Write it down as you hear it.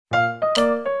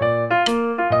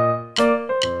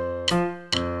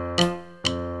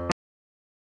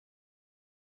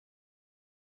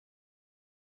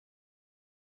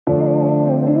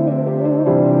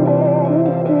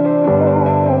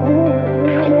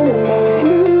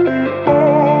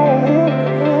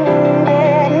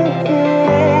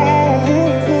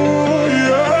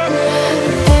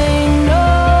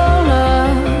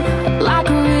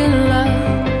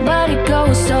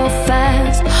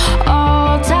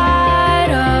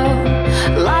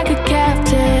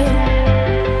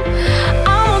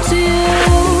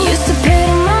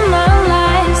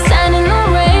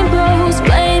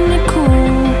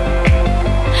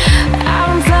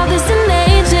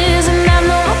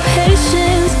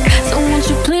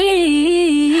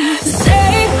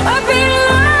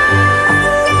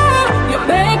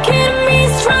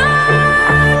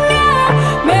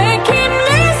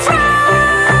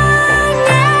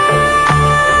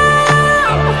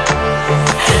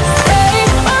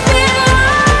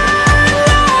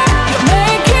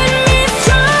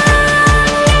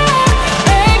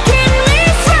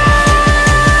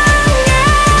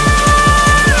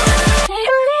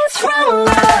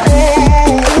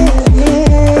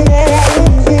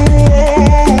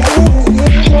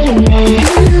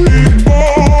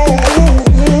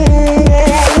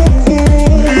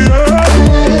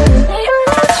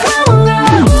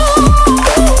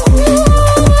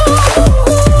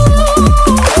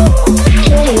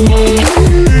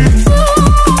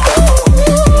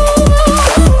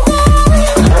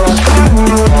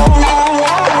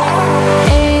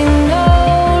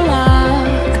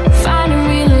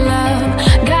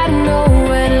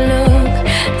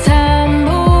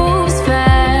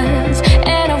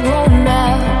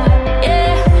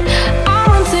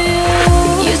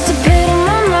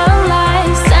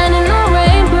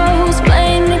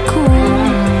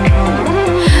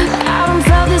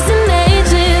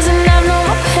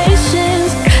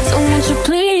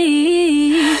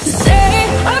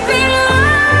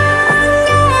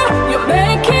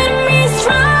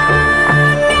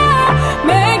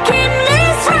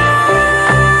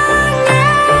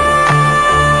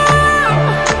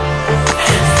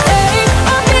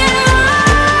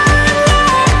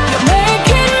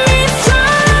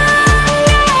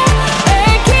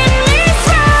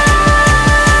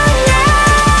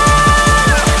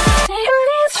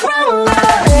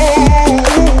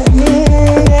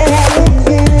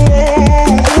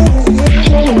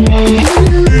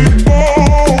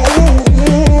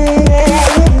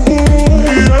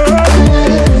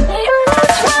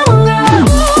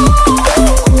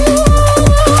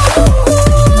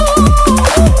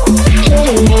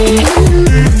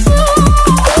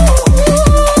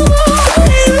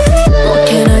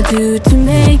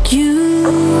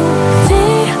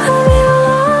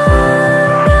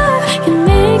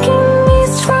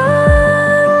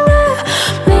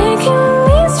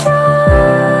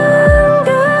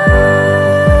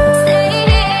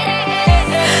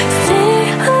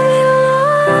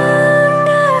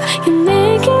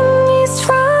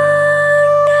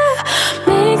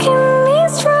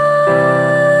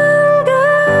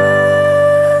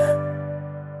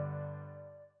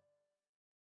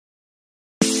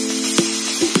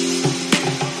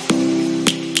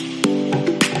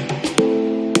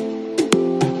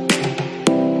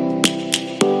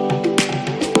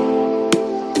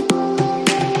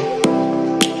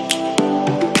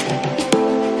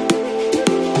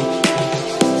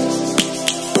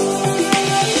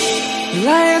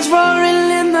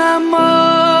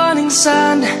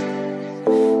sun,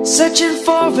 searching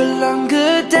for a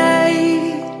longer day.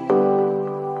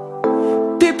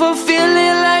 People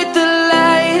feeling like the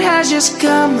light has just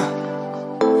come.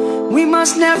 We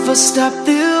must never stop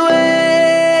the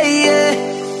way.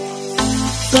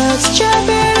 Birds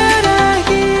jumping and I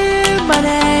hear my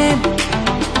name,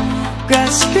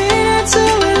 grasping into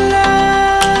a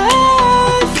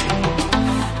life.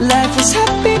 Life is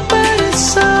happy but it's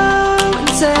so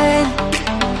insane.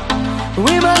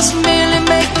 We must merely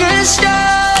make a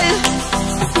start.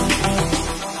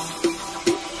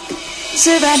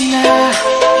 Savannah,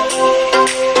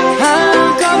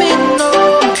 I'm coming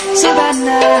home.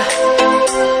 Savannah,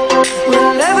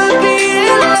 we'll never be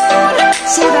alone.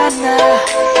 Savannah,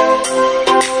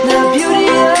 the beauty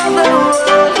of the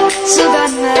world.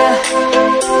 Savannah,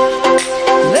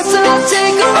 let's all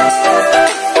take a walk.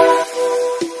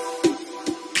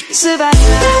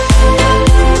 Savannah.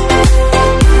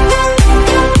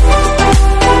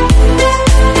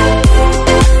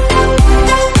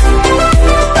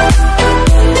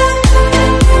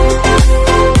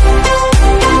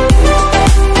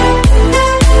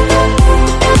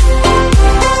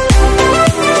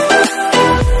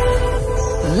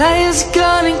 Lion's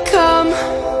gonna come.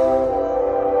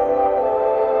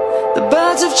 The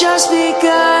birds have just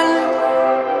begun.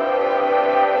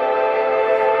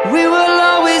 We will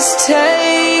always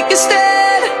take a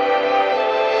stand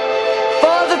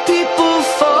for the people,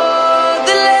 for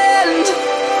the land.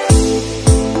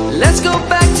 Let's go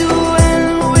back.